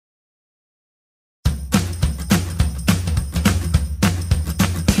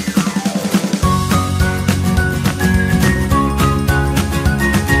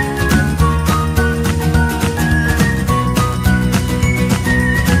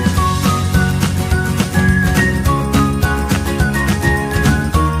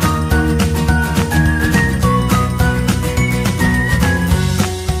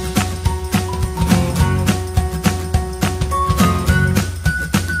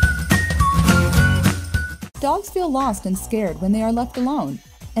Dogs feel lost and scared when they are left alone,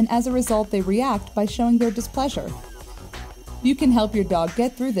 and as a result they react by showing their displeasure. You can help your dog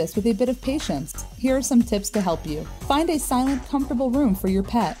get through this with a bit of patience. Here are some tips to help you. Find a silent, comfortable room for your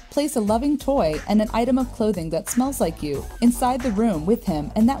pet. Place a loving toy and an item of clothing that smells like you inside the room with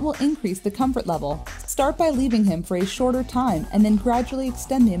him, and that will increase the comfort level. Start by leaving him for a shorter time and then gradually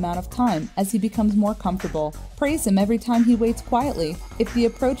extend the amount of time as he becomes more comfortable. Praise him every time he waits quietly. If the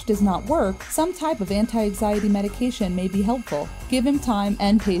approach does not work, some type of anti-anxiety medication may be helpful. Give him time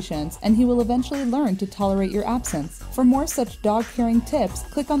and patience, and he will eventually learn to tolerate your absence. For more such dog caring tips,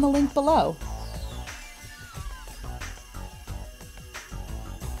 click on the link below.